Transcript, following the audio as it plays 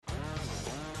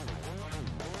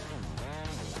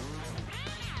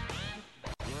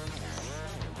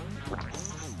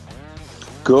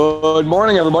Good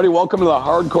morning, everybody. Welcome to the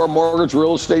Hardcore Mortgage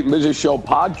Real Estate and Business Show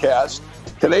podcast.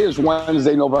 Today is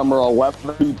Wednesday, November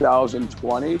 11th,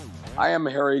 2020. I am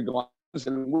Harry Glantz,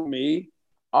 and with me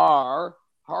are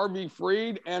Harvey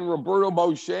Freed and Roberto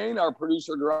Beauchene, our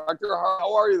producer-director.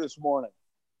 How are you this morning?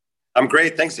 I'm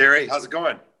great. Thanks, Harry. How's it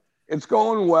going? It's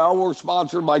going well. We're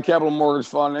sponsored by Capital Mortgage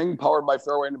Funding, powered by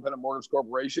Fairway Independent Mortgage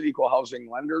Corporation, Equal Housing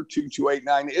Lender.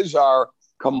 2289 is our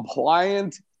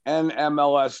compliant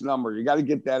NMLS number. You got to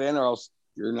get that in or else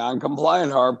you're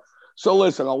non-compliant, Harv. So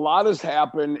listen, a lot has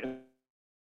happened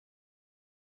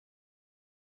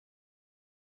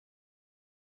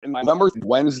in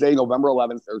Wednesday, November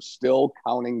 11th. They're still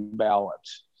counting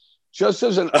ballots. Just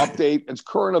as an update, it's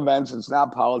current events. It's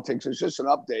not politics. It's just an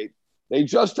update. They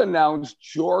just announced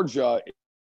Georgia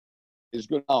is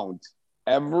going to count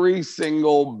every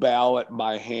single ballot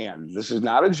by hand. This is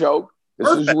not a joke. This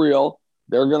is real.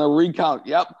 They're going to recount.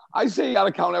 Yep. I say you got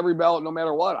to count every ballot no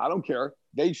matter what. I don't care.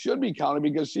 They should be counted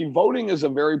because, see, voting is a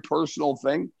very personal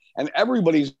thing, and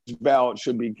everybody's ballot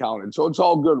should be counted. So it's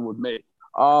all good with me.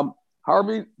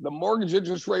 Harvey, the mortgage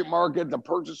interest rate market, the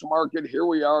purchase market, here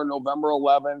we are, November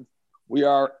 11th. We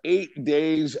are 8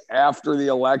 days after the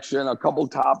election. A couple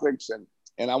topics,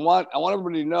 and I want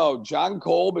everybody to know John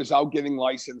Kolb is out getting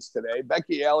licensed today.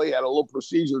 Becky Alley had a little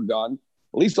procedure done.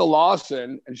 Lisa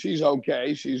Lawson, and she's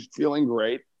okay. She's feeling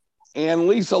great. And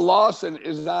Lisa Lawson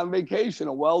is on vacation,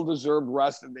 a well-deserved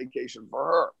rest and vacation for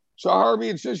her. So, Harvey,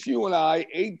 it's just you and I,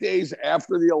 8 days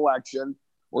after the election.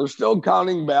 We're still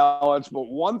counting ballots. But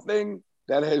one thing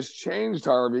that has changed,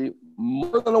 Harvey,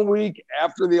 more than a week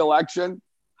after the election,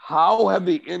 how have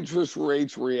the interest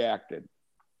rates reacted?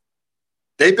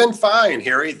 They've been fine,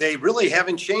 Harry. They really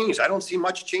haven't changed. I don't see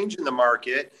much change in the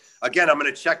market. Again, I'm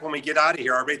going to check when we get out of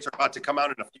here. Our rates are about to come out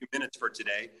in a few minutes for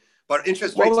today. But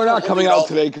interest rates. Well, they're not coming out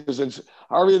today because it's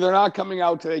Harvey. They're not coming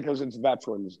out today because it's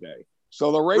Veterans Day.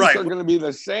 So the rates are going to be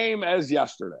the same as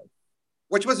yesterday,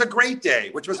 which was a great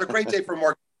day. For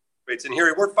mortgage rates. And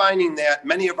Harry, we're finding that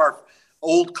many of our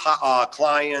old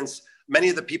clients, many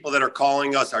of the people that are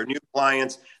calling us, our new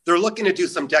clients, they're looking to do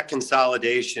some debt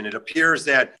consolidation. It appears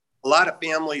that a lot of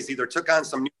families either took on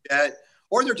some new debt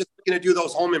or they're just looking to do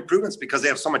those home improvements because they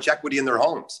have so much equity in their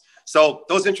homes. So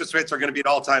those interest rates are going to be at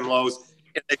all-time lows,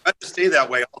 and they better stay that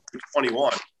way all through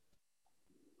 21.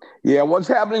 Yeah, what's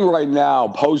happening right now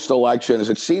post-election is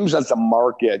it seems that the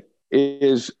market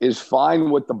is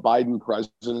fine with the Biden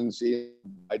presidency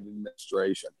and Biden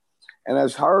administration. And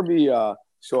as Harvey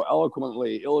so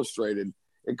eloquently illustrated,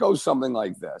 it goes something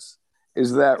like this,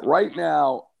 is that right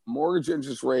now, mortgage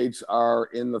interest rates are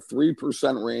in the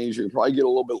 3% range. You probably get a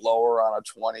little bit lower on a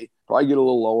 20, probably get a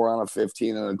little lower on a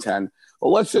 15 and a 10. But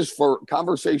let's just, for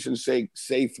conversation's sake,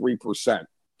 say 3%,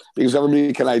 because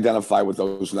everybody can identify with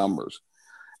those numbers.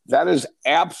 That is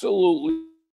absolutely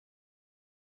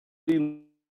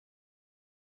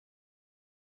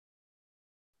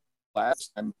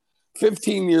last time.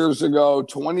 15 years ago,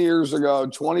 20 years ago,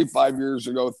 25 years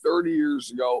ago, 30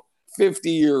 years ago, 50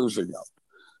 years ago.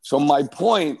 So my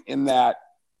point in that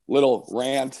little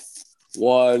rant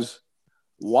was,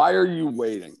 why are you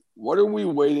waiting? What are we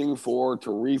waiting for to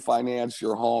refinance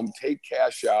your home, take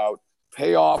cash out,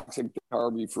 pay off to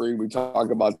Harvey Freed? We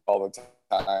talk about all the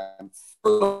time.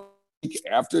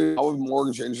 After how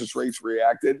mortgage interest rates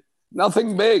reacted,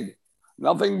 nothing big,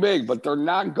 but they're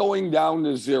not going down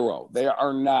to zero. They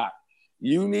are not.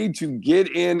 You need to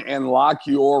get in and lock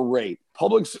your rate.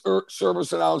 Public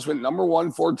service announcement number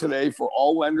one for today for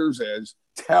all lenders is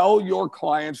tell your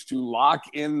clients to lock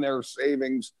in their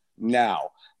savings now.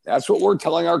 That's what we're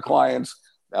telling our clients.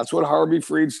 That's what Harvey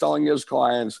Freed's telling his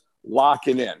clients. Lock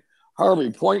it in.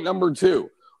 Harvey, point number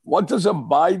two. What does a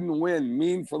Biden win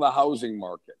mean for the housing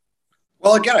market?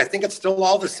 Well, again, I think it's still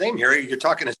all the same, Harry. You're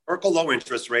talking historical low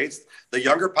interest rates, the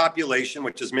younger population,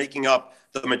 which is making up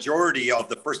the majority of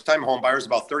the first-time home buyers.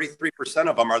 About 33%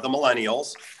 of them are the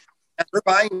millennials. And they're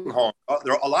buying homes.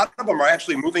 A lot of them are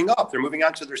actually moving up. They're moving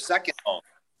on to their second home.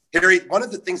 Harry, one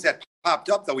of the things that popped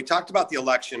up, though, we talked about the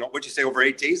election, what'd you say, over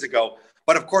 8 days ago.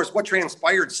 But, of course, what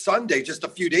transpired Sunday, just a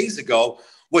few days ago,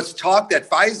 was talk that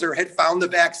Pfizer had found the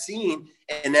vaccine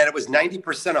and that it was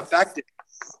 90% effective.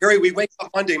 Harry, we wake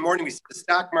up Monday morning, we see the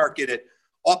stock market at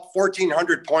up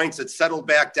 1,400 points. It's settled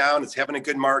back down. It's having a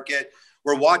good market.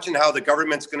 We're watching how the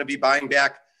government's going to be buying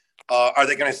back. Are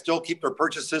they going to still keep their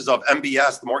purchases of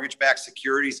MBS, the mortgage-backed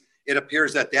securities? It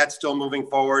appears that that's still moving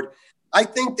forward. I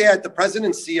think that the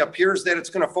presidency appears that it's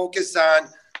going to focus on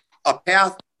a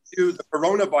path to the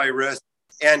coronavirus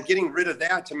and getting rid of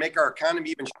that to make our economy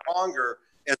even stronger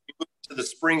as we move to the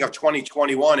spring of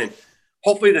 2021. And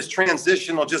hopefully this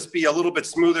transition will just be a little bit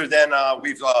smoother than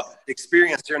we've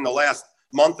experienced here in the last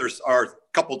month or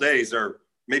couple days or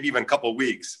maybe even a couple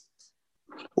weeks?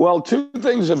 Well, two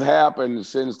things have happened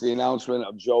since the announcement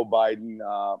of Joe Biden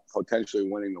potentially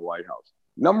winning the White House.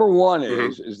 Number one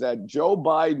is that Joe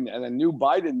Biden and the new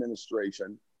Biden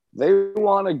administration, they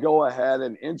want to go ahead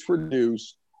and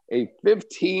introduce a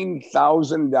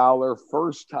 $15,000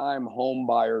 first-time home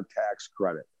buyer tax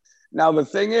credit. Now, the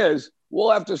thing is,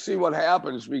 we'll have to see what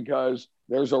happens because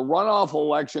there's a runoff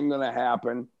election going to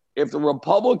happen. If the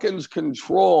Republicans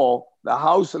control the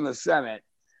House and the Senate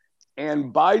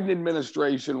and Biden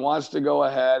administration wants to go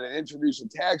ahead and introduce a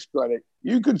tax credit,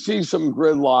 you could see some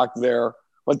gridlock there.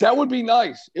 But that would be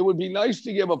nice. It would be nice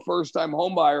to give a first-time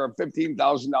home buyer a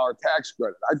 $15,000 tax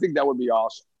credit. I think that would be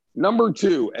awesome. Number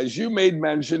two, as you made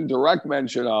mention, direct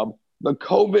mention of the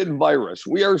COVID virus,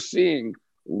 we are seeing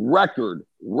record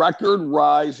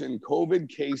rise in COVID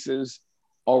cases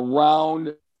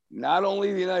around not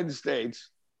only the United States,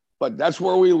 but that's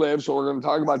where we live. So we're going to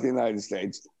talk about the United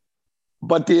States.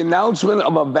 But the announcement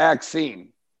of a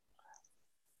vaccine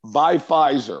by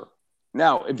Pfizer.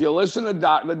 Now, if you listen to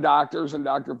the doctors and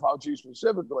Dr. Fauci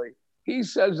specifically, he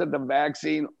says that the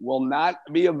vaccine will not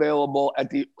be available at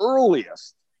the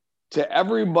earliest to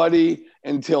everybody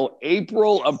until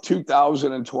April of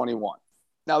 2021.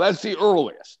 Now, that's the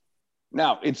earliest.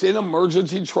 Now, it's in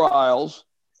emergency trials.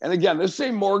 And again, this is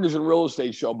a mortgage and real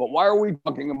estate show, but why are we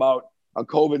talking about a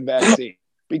COVID vaccine?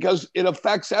 Because it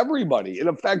affects everybody. It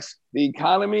affects the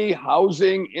economy,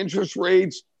 housing, interest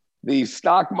rates, the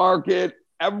stock market,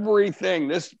 everything.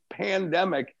 This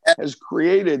pandemic has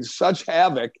created such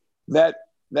havoc that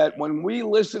when we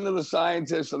listen to the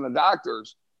scientists and the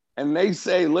doctors, and they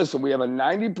say, listen, we have a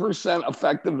 90%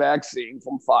 effective vaccine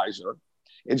from Pfizer.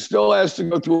 It still has to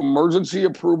go through emergency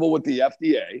approval with the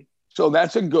FDA. So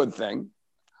that's a good thing.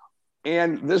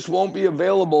 And this won't be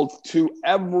available to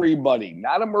everybody,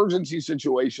 not emergency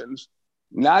situations,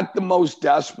 not the most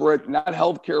desperate, not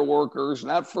healthcare workers,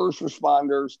 not first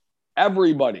responders,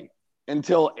 everybody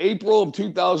until April of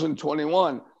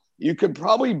 2021. You could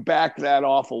probably back that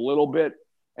off a little bit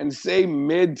and say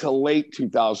mid to late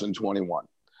 2021.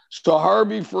 So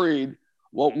Harvey Freed,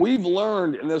 what we've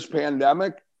learned in this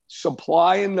pandemic,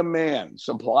 supply and demand,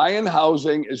 supply in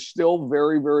housing is still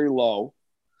very, very low.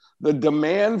 The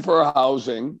demand for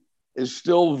housing is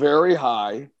still very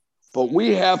high, but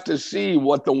we have to see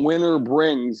what the winter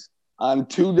brings on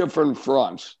two different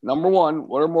fronts. Number one,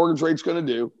 what are mortgage rates going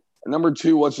to do? And number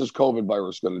two, what's this COVID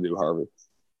virus going to do, Harvey?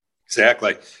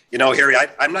 Exactly. You know, Harry,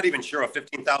 I'm not even sure a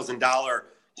 $15,000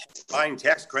 buying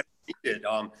tax credit needed.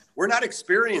 We're not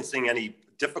experiencing any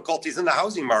difficulties in the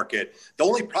housing market. The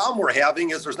only problem we're having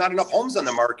is there's not enough homes on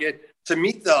the market to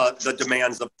meet the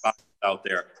demands of out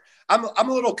there. I'm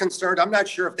a little concerned. I'm not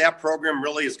sure if that program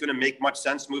really is going to make much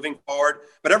sense moving forward,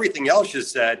 but everything else you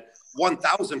said,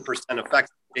 1,000%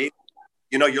 affects the state.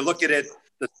 You know, you look at it,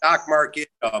 the stock market,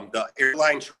 the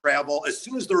airline travel, as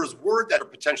soon as there is word that there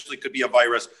potentially could be a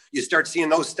virus, you start seeing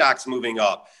those stocks moving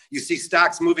up. You see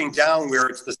stocks moving down where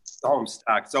it's the home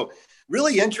stock. So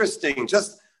really interesting.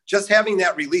 Just having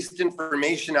that released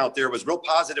information out there was real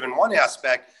positive in one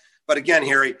aspect. But again,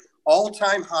 Harry,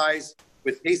 all-time highs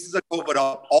with cases of COVID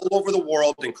up all over the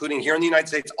world, including here in the United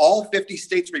States. All 50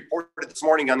 states reported this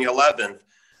morning on the 11th,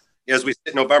 as we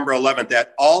sit November 11th,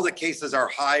 that all the cases are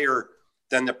higher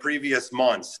than the previous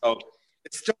months. So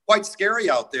it's still quite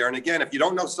scary out there. And again, if you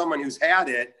don't know someone who's had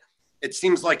it, it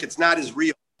seems like it's not as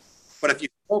real. But if you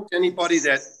spoke to anybody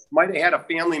that might have had a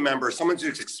family member, someone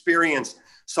who's experienced,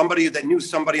 somebody that knew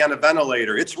somebody on a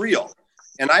ventilator, it's real.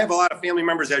 And I have a lot of family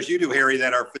members, as you do, Harry,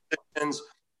 that are physicians.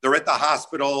 They're at the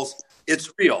hospitals.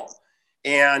 It's real.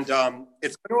 And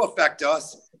it's going to affect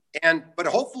us. But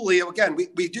hopefully, again,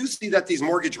 we do see that these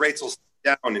mortgage rates will stay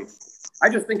down. And I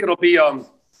just think it'll be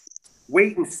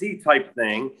wait and see type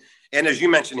thing. And as you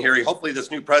mentioned, Harry, hopefully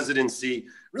this new presidency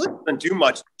really doesn't do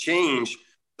much to change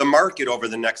the market over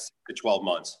the next 6 to 12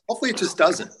 months. Hopefully it just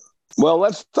doesn't. Well,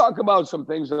 let's talk about some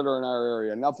things that are in our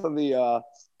area. Enough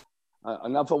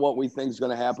of what we think is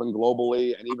going to happen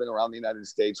globally and even around the United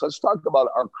States. Let's talk about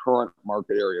our current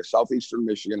market area, southeastern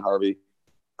Michigan, Harvey.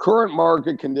 Current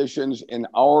market conditions in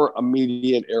our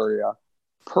immediate area.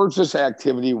 Purchase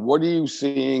activity, what are you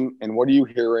seeing and what are you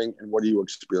hearing and what are you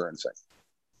experiencing?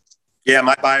 Yeah,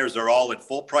 my buyers are all at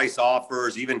full price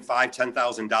offers, even $5,000,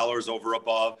 $10,000 over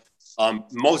above.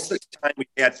 Most of the time we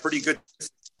had pretty good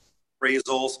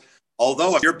appraisals.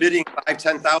 Although if you're bidding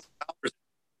 $5,000, $10,000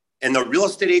 and the real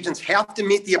estate agents have to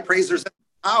meet the appraisers at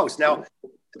the house. Now,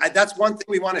 that's one thing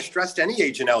we want to stress to any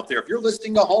agent out there. If you're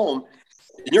listing a home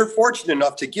and you're fortunate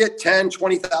enough to get 10,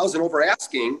 20,000 over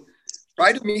asking,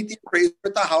 try to meet the appraiser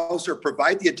at the house or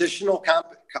provide the additional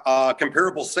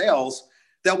comparable sales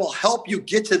that will help you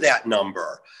get to that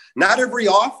number. Not every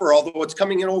offer, although it's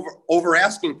coming in over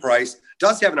asking price,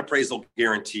 does have an appraisal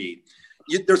guarantee.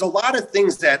 There's a lot of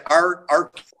things that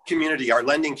our community, our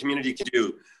lending community can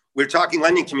do. We're talking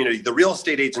lending community. The real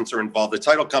estate agents are involved, the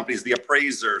title companies, the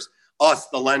appraisers, us,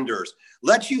 the lenders.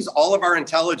 Let's use all of our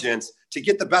intelligence to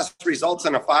get the best results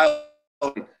on a file.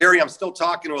 Harry, I'm still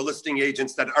talking to listing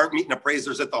agents that aren't meeting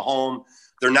appraisers at the home.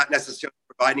 They're not necessarily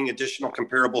providing additional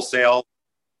comparable sales.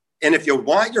 And if you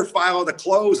want your file to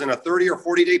close in a 30 or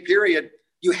 40-day period,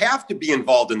 you have to be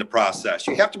involved in the process.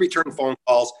 You have to return phone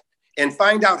calls and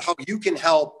find out how you can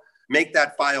help make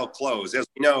that file close. As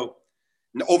we know,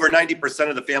 over 90%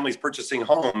 of the families purchasing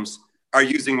homes are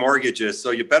using mortgages.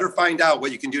 So you better find out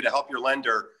what you can do to help your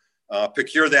lender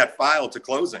procure that file to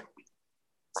closing.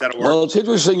 Well, it's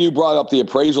interesting you brought up the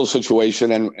appraisal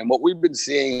situation, and what we've been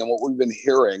seeing and what we've been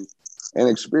hearing and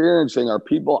experiencing are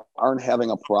people aren't having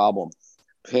a problem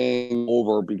paying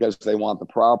over because they want the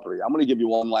property. I'm going to give you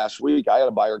one last week. I had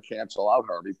a buyer cancel out,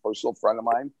 Harvey, personal friend of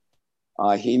mine.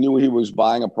 He knew he was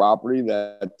buying a property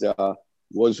that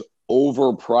was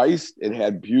overpriced. It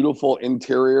had beautiful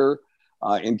interior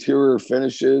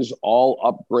finishes, all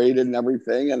upgraded and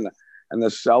everything. And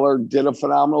the seller did a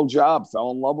phenomenal job,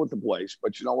 fell in love with the place.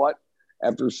 But you know what?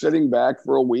 After sitting back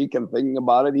for a week and thinking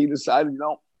about it, he decided,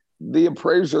 the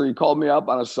appraiser, he called me up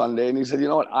on a Sunday and he said, you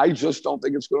know what? I just don't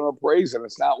think it's going to appraise and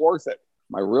it's not worth it.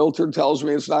 My realtor tells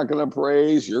me it's not going to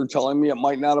appraise. You're telling me it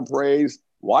might not appraise.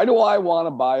 Why do I want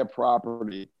to buy a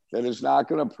property that is not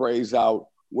going to appraise out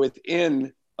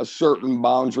within a certain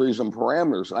boundaries and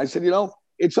parameters? And I said,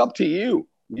 it's up to you.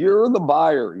 You're the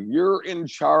buyer. You're in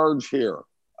charge here.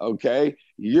 Okay.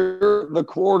 You're the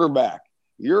quarterback.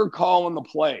 You're calling the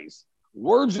plays.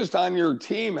 We're just on your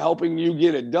team helping you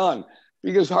get it done.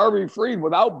 Because Harvey Freed,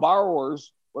 without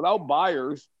buyers,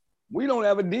 we don't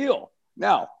have a deal.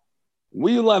 Now,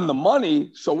 we lend the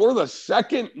money, so we're the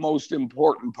second most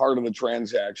important part of the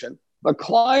transaction. The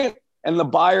client and the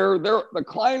buyer, the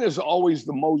client is always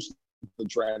the most of the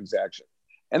transaction.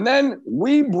 And then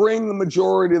we bring the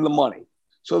majority of the money.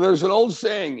 So there's an old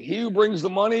saying, he who brings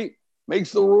the money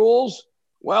makes the rules.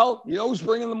 Well, you know who's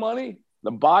bringing the money?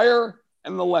 The buyer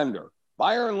and the lender.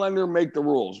 Buyer and lender make the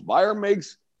rules. Buyer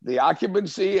makes the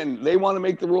occupancy and they want to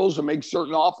make the rules and make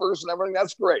certain offers and everything.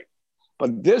 That's great.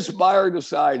 But this buyer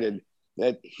decided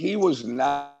that he was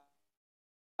not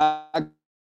going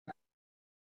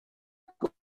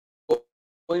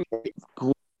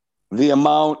to the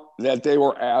amount that they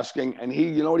were asking. And he,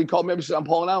 you know what he called me up and said, I'm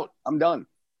pulling out. I'm done.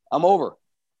 I'm over.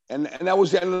 And that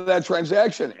was the end of that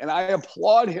transaction. And I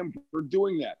applaud him for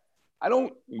doing that.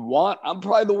 I'm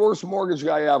probably the worst mortgage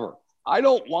guy ever. I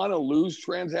don't want to lose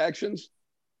transactions.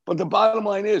 But the bottom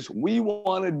line is we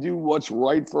want to do what's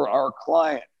right for our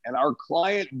client. And our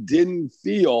client didn't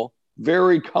feel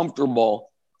very comfortable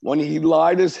when he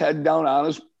lied his head down on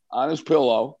his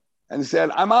pillow and said,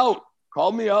 I'm out.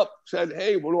 Called me up, said,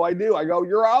 hey, what do I do? I go,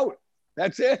 you're out.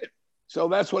 That's it. So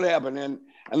that's what happened. And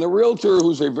the realtor,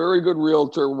 who's a very good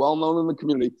realtor, well-known in the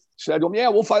community, said to him, yeah,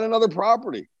 we'll find another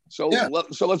property. So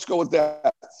let's go with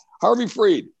that. Harvey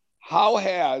Freed, how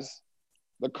has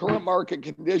the current market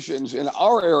conditions in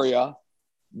our area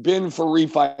been for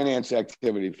refinance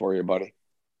activity for you, buddy?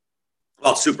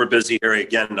 Well, super busy, Harry.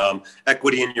 Again,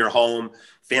 equity in your home,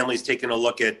 families taking a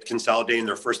look at consolidating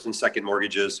their first and second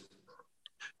mortgages.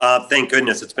 Thank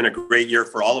goodness it's been a great year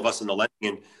for all of us in the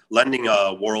lending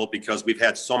world because we've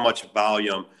had so much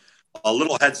volume. A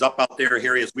little heads up out there,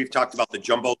 Harry, as we've talked about the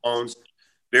jumbo loans.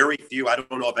 Very few, I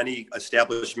don't know of any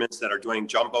establishments that are doing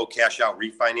jumbo cash out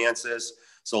refinances.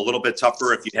 So a little bit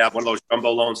tougher if you have one of those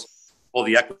jumbo loans, pull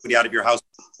the equity out of your house.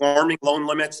 Conforming loan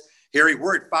limits, Harry,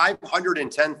 we're at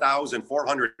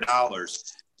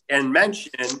 $510,400 and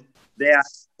mention that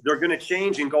they're going to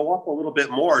change and go up a little bit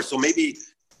more. So maybe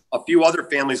a few other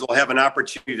families will have an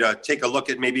opportunity to take a look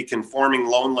at maybe conforming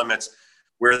loan limits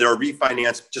where their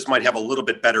refinance just might have a little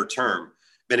bit better term.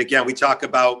 But again, we talk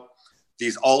about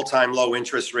these all-time low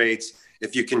interest rates.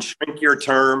 If you can shrink your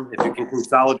term, if you can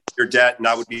consolidate your debt, and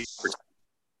that would be.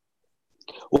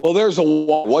 Well, there's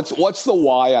what's the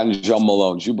why on jumbo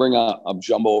loans? You bring up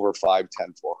jumbo over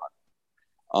 510,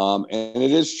 400. And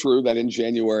it is true that in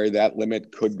January, that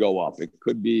limit could go up. It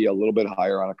could be a little bit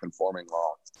higher on a conforming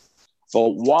loan. So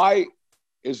why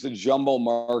is the jumbo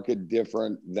market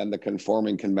different than the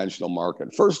conforming conventional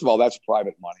market? First of all, that's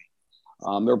private money.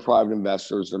 They're private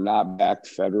investors. They're not backed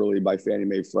federally by Fannie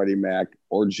Mae, Freddie Mac,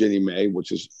 or Ginnie Mae,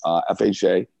 which is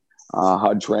FHA,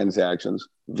 HUD transactions,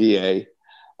 VA.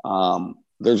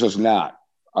 They're just not.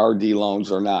 RD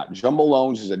loans are not. Jumbo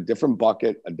loans is a different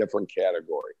bucket, a different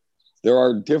category. there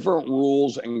are different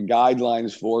rules and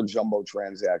guidelines for jumbo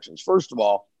transactions. First of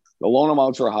all, the loan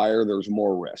amounts are higher, there's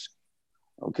more risk.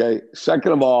 Okay.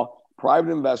 Second of all,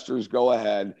 private investors go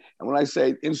ahead. And when I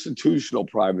say institutional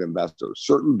private investors,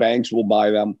 certain banks will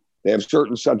buy them. They have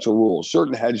certain sets of rules.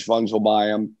 Certain hedge funds will buy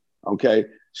them. Okay.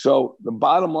 So the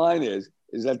bottom line is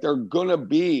that there are going to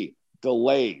be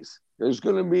delays. There's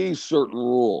going to be certain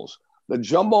rules. The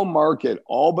jumbo market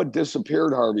all but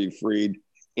disappeared, Harvey Freed,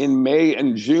 in May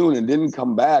and June and didn't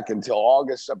come back until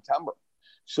August, September.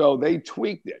 So they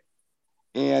tweaked it.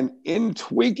 And in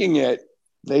tweaking it,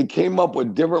 they came up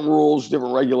with different rules,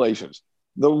 different regulations.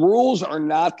 The rules are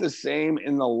not the same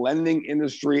in the lending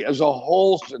industry as a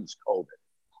whole since COVID.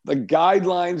 The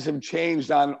guidelines have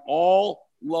changed on all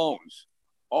loans,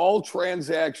 all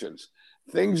transactions.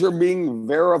 Things are being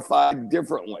verified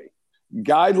differently.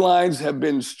 Guidelines have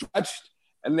been stretched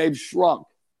and they've shrunk.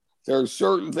 There are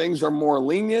certain things that are more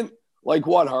lenient, like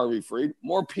what, Harvey Freed?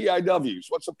 More PIWs.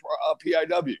 What's a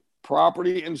PIW?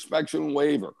 Property inspection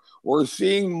waiver. We're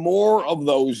seeing more of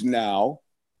those now,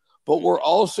 but we're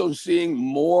also seeing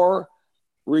more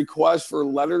requests for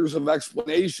letters of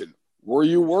explanation. Were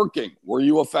you working? Were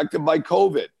you affected by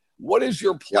COVID? What is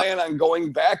your plan on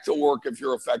going back to work if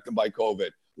you're affected by COVID?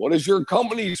 What is your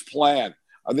company's plan?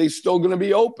 Are they still going to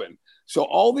be open? So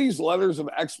all these letters of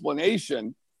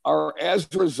explanation are as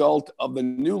a result of the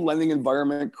new lending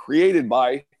environment created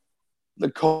by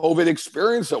the COVID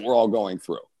experience that we're all going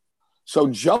through. So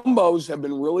jumbos have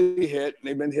been really hit, and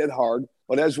they've been hit hard.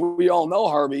 But as we all know,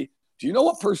 Harvey, do you know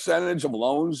what percentage of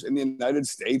loans in the United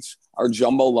States are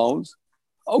jumbo loans?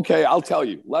 Okay, I'll tell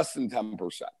you, less than 10%.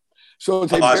 So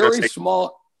it's a very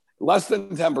small, less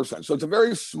than 10%. So it's a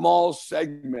very small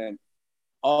segment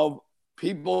of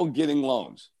people getting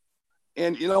loans.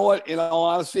 And you know what? In all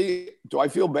honesty, do I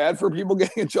feel bad for people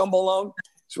getting a jumbo loan?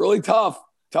 It's really tough.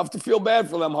 Tough to feel bad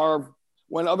for them, Harv,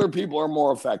 when other people are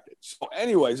more affected. So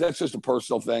anyways, that's just a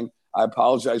personal thing. I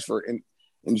apologize for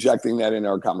injecting that in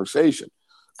our conversation.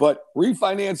 But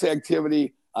refinance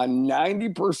activity on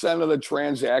 90% of the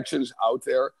transactions out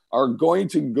there are going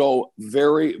to go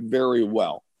very, very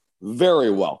well.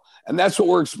 Very well. And that's what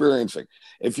we're experiencing.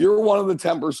 If you're one of the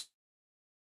 10%,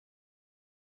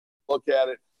 look at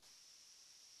it.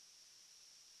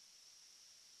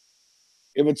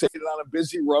 If it's on a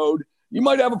busy road, you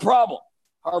might have a problem.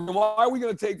 Harvey, why are we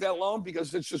going to take that loan?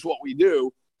 Because it's just what we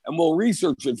do, and we'll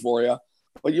research it for you.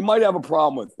 But you might have a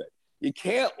problem with it. You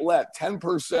can't let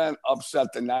 10% upset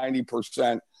the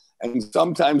 90%. And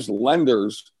sometimes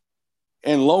lenders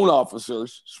and loan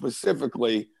officers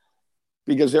specifically,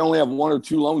 because they only have one or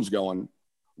two loans going,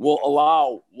 will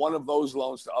allow one of those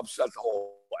loans to upset the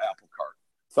whole apple cart.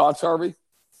 Thoughts, Harvey?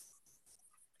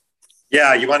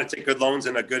 Yeah, you want to take good loans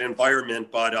in a good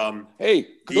environment, but hey,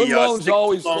 good loans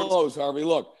always close, Harvey.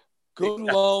 Look, good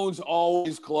loans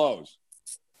always close.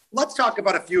 Let's talk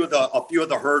about a few of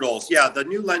the hurdles. Yeah, the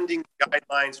new lending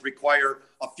guidelines require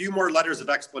a few more letters of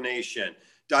explanation,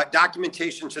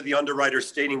 documentation to the underwriter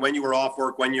stating when you were off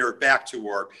work, when you're back to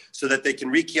work, so that they can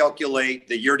recalculate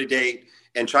the year to date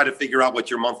and try to figure out what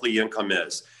your monthly income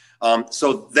is.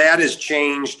 So that has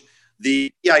changed.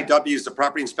 The PIWs, the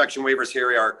property inspection waivers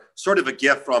here, are sort of a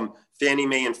gift from Fannie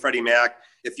Mae and Freddie Mac.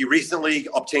 If you recently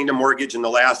obtained a mortgage in the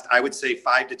last, I would say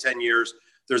 5 to 10 years,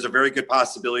 there's a very good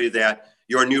possibility that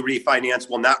your new refinance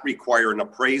will not require an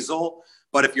appraisal.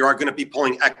 But if you are going to be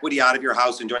pulling equity out of your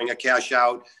house and doing a cash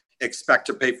out, expect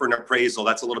to pay for an appraisal.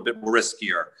 That's a little bit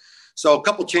riskier. So a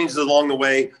couple changes along the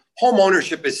way. Home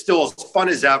ownership is still as fun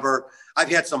as ever. I've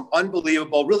had some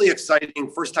unbelievable, really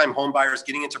exciting first-time home buyers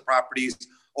getting into properties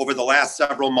over the last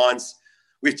several months.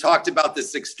 We've talked about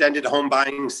this extended home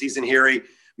buying season, Harry.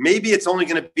 Maybe it's only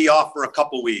going to be off for a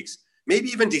couple weeks. Maybe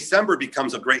even December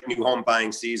becomes a great new home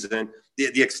buying season,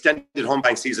 the extended home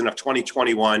buying season of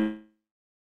 2021.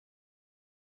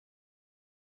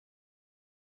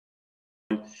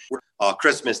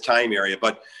 Christmas time area,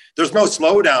 but there's no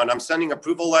slowdown. I'm sending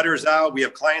approval letters out. We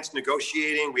have clients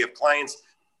negotiating. We have clients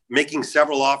making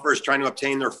several offers, trying to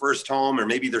obtain their first home or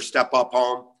maybe their step-up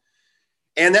home.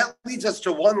 And that leads us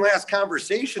to one last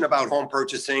conversation about home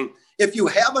purchasing. If you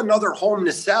have another home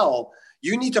to sell,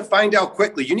 you need to find out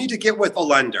quickly. You need to get with a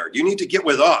lender. You need to get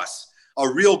with us, a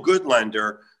real good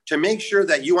lender, to make sure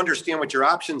that you understand what your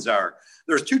options are.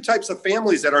 There's two types of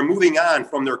families that are moving on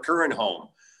from their current home.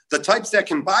 The types that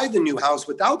can buy the new house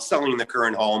without selling the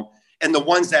current home, and the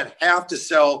ones that have to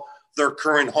sell their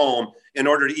current home in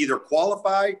order to either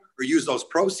qualify or use those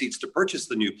proceeds to purchase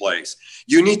the new place.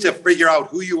 You need to figure out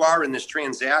who you are in this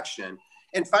transaction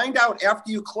and find out after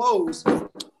you close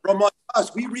from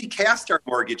us. We recast our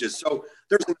mortgages. So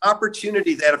there's an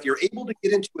opportunity that if you're able to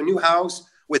get into a new house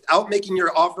without making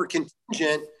your offer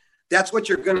contingent, that's what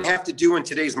you're going to have to do in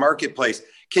today's marketplace.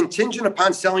 Contingent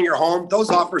upon selling your home, those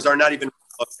offers are not even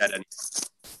looked at anymore.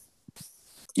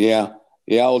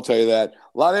 Yeah, I'll tell you that.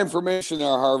 A lot of information there,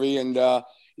 Harvey. And,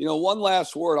 one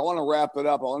last word. I want to wrap it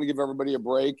up. I want to give everybody a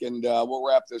break, and we'll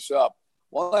wrap this up.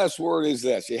 One last word is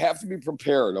this. You have to be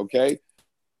prepared, okay?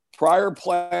 Prior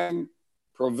planning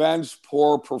prevents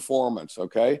poor performance,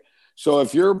 okay? So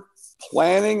if you're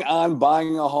planning on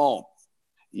buying a home,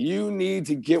 you need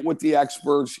to get with the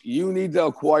experts. You need to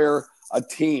acquire a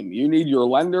team. You need your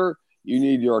lender. You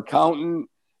need your accountant.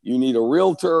 You need a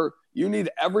realtor. You need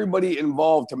everybody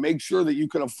involved to make sure that you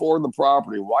can afford the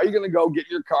property. Why are you going to go get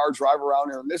in your car, drive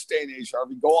around here in this day and age,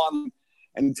 Harvey? Go on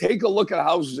and take a look at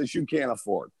houses that you can't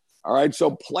afford. All right.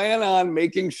 So plan on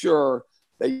making sure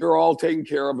that you're all taken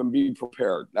care of and be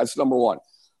prepared. That's number one.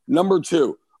 Number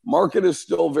two, market is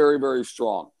still very, very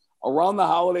strong. Around the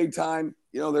holiday time,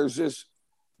 there's this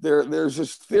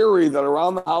theory that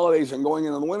around the holidays and going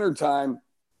into the wintertime,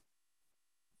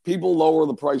 people lower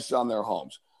the prices on their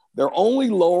homes. They're only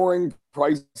lowering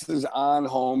prices on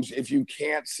homes if you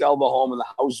can't sell the home and the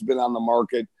house has been on the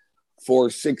market for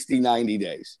 60, 90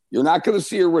 days. You're not going to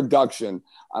see a reduction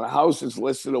on a house that's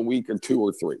listed a week or two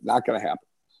or three. Not going to happen.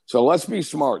 So let's be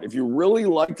smart. If you really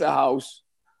like the house,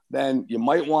 then you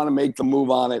might want to make the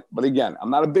move on it. But again, I'm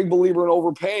not a big believer in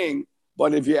overpaying,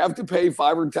 but if you have to pay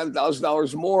 $5,000 or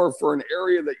 $10,000 more for an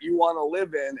area that you want to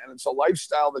live in, and it's a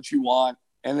lifestyle that you want,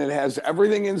 and it has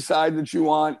everything inside that you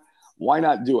want, why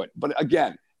not do it? But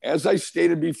again, as I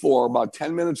stated before, about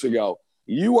 10 minutes ago,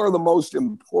 you are the most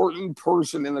important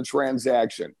person in the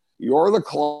transaction. You're the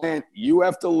client. You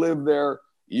have to live there.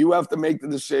 You have to make the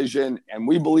decision, and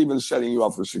we believe in setting you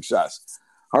up for success.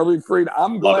 Harvey Freed,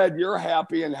 I'm glad you're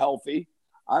happy and healthy.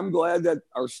 I'm glad that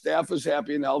our staff is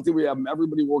happy and healthy. We have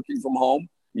everybody working from home.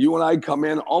 You and I come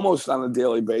in almost on a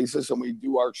daily basis, and we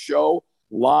do our show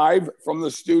live from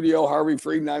the studio, Harvey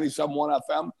Freed, 97.1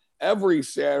 FM. Every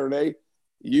Saturday,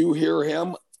 you hear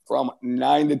him from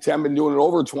 9 to 10. Been doing it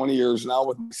over 20 years now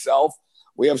with myself.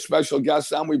 We have special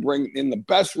guests on. We bring in the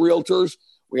best realtors.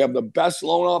 We have the best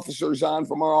loan officers on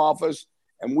from our office,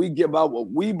 and we give out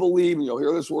what we believe, and you'll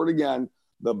hear this word again,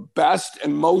 the best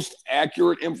and most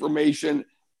accurate information,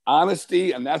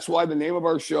 honesty, and that's why the name of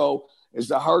our show is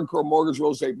the Hardcore Mortgage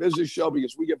Real Estate Business Show,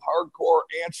 because we give hardcore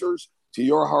answers to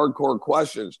your hardcore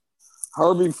questions.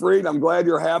 Harvey Freed, I'm glad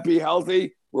you're happy,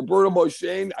 healthy. Roberto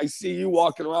Beauchene, I see you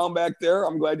walking around back there.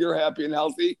 I'm glad you're happy and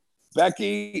healthy.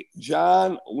 Becky,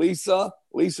 John, Lisa.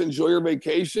 Lisa, enjoy your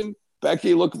vacation.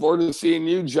 Becky, looking forward to seeing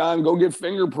you. John, go get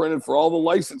fingerprinted for all the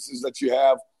licenses that you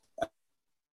have.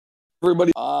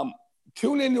 Everybody,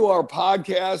 tune into our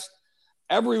podcast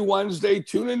every Wednesday.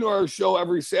 Tune into our show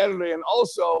every Saturday. And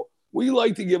also, we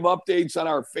like to give updates on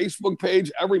our Facebook page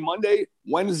every Monday,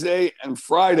 Wednesday, and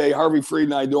Friday. Harvey Freed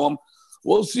and I do them.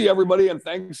 We'll see everybody, and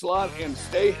thanks a lot, and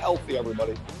stay healthy,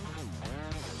 everybody.